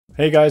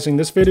Hey guys, in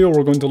this video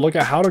we're going to look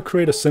at how to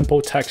create a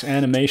simple text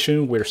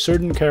animation where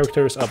certain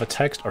characters of a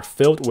text are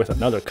filled with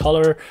another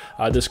color.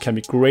 This can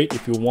be great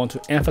if you want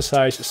to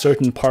emphasize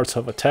certain parts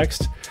of a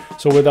text.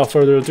 So without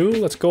further ado,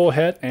 let's go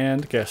ahead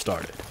and get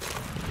started.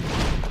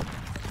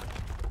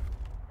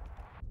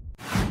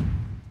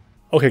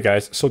 Okay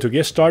guys, so to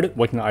get started,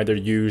 we can either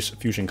use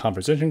Fusion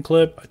Composition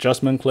Clip,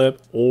 Adjustment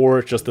Clip,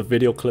 or just the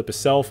video clip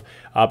itself.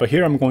 But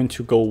here I'm going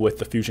to go with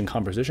the Fusion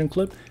Composition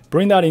Clip,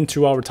 bring that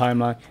into our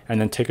timeline, and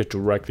then take it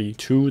directly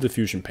to the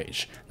Fusion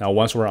page. Now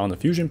once we're on the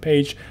Fusion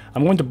page,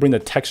 I'm going to bring the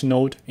text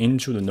node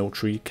into the node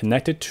tree,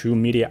 connect it to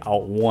Media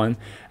Out 1,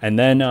 and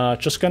then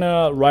just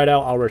gonna write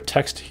out our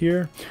text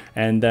here.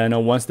 And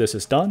then once this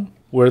is done,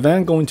 we're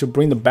then going to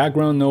bring the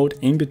background node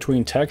in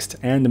between text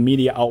and the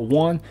media out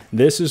 1.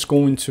 This is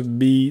going to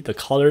be the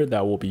color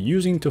that we'll be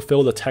using to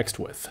fill the text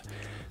with.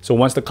 So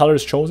once the color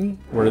is chosen,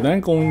 we're then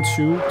going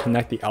to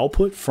connect the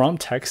output from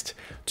text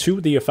to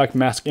the effect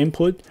mask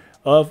input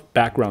of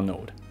background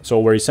node. So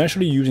we're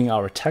essentially using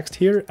our text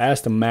here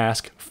as the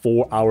mask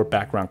for our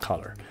background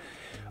color.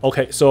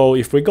 Okay, so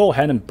if we go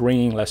ahead and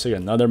bring, let's say,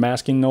 another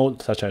masking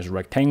node, such as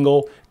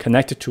rectangle,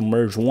 connected to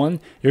merge 1,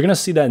 you're gonna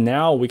see that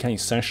now we can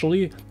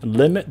essentially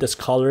limit this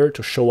color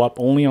to show up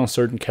only on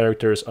certain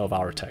characters of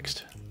our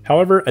text.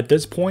 However, at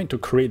this point, to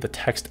create the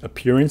text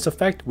appearance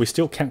effect, we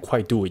still can't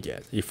quite do it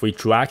yet. If we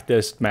drag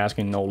this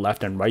masking node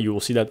left and right, you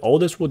will see that all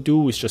this will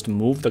do is just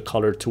move the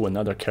color to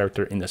another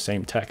character in the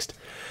same text.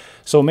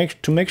 So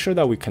to make sure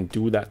that we can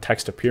do that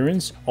text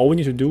appearance, all we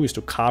need to do is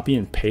to copy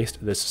and paste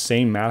this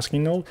same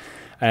masking node.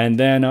 And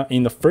then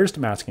in the first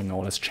masking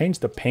node, let's change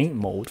the paint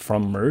mode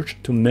from merge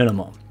to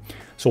minimum.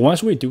 So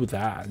once we do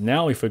that,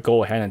 now if we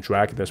go ahead and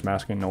drag this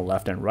masking node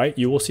left and right,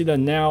 you will see that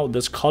now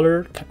this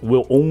color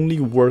will only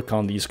work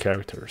on these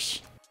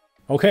characters.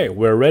 Okay,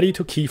 we're ready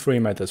to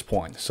keyframe at this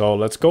point. So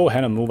let's go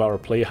ahead and move our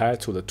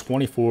playhead to the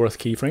 24th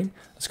keyframe.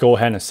 Let's go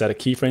ahead and set a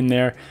keyframe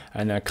there,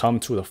 and then come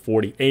to the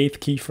 48th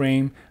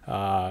keyframe,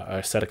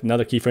 set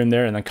another keyframe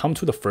there, and then come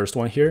to the first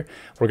one here.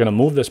 We're gonna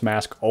move this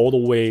mask all the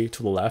way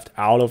to the left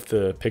out of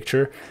the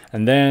picture.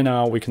 And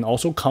then we can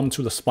also come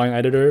to the spline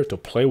editor to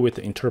play with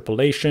the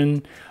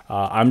interpolation.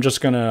 I'm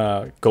just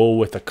gonna go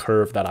with the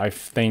curve that I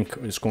think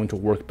is going to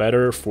work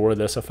better for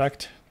this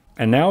effect.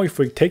 And now if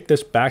we take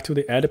this back to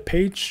the edit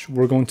page,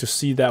 we're going to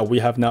see that we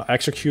have now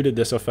executed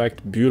this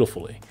effect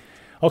beautifully.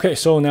 Okay,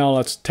 so now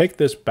let's take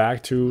this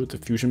back to the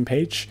Fusion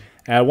page.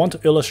 And I want to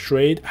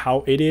illustrate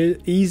how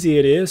easy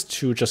it is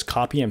to just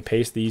copy and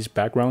paste these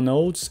background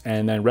nodes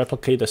and then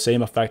replicate the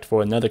same effect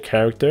for another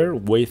character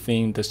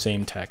within the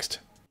same text.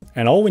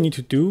 And all we need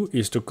to do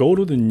is to go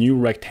to the new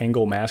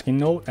rectangle masking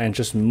node and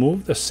just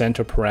move the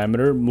center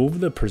parameter, move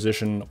the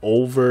position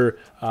over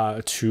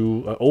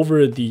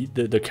over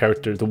the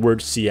character, the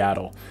word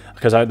Seattle,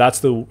 because that's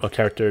the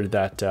character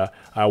that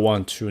I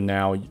want to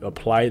now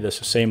apply this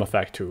same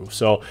effect to.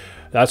 So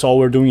that's all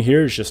we're doing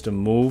here is just to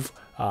move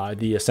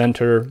the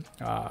center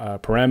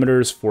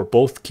parameters for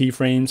both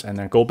keyframes, and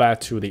then go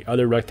back to the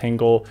other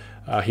rectangle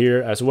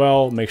here as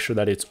well. Make sure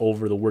that it's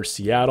over the word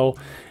Seattle.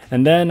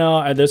 And then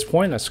at this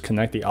point, let's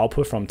connect the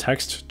output from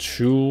text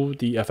to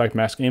the effect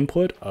mask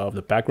input of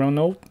the background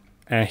node.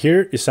 And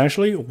here,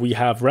 essentially, we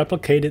have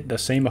replicated the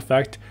same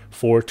effect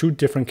for two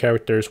different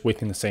characters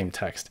within the same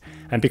text.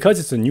 And because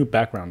it's a new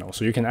background node,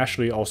 so you can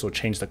actually also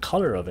change the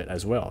color of it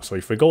as well. So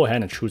if we go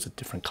ahead and choose a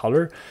different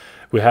color,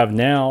 we have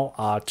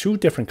now two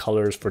different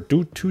colors for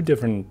two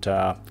different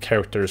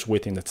characters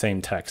within the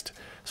same text.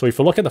 So if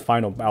you look at the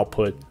final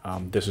output,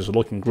 this is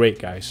looking great,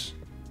 guys.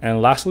 And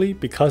lastly,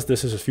 because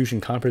this is a Fusion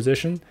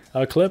Composition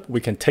clip,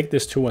 we can take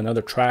this to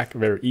another track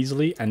very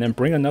easily and then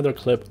bring another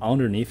clip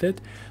underneath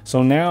it.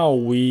 So now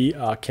we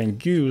can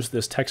use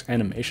this text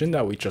animation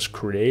that we just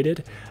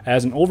created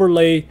as an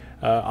overlay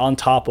on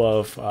top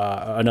of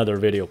another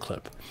video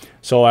clip.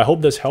 So I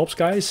hope this helps,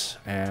 guys,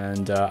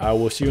 and I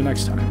will see you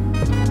next time.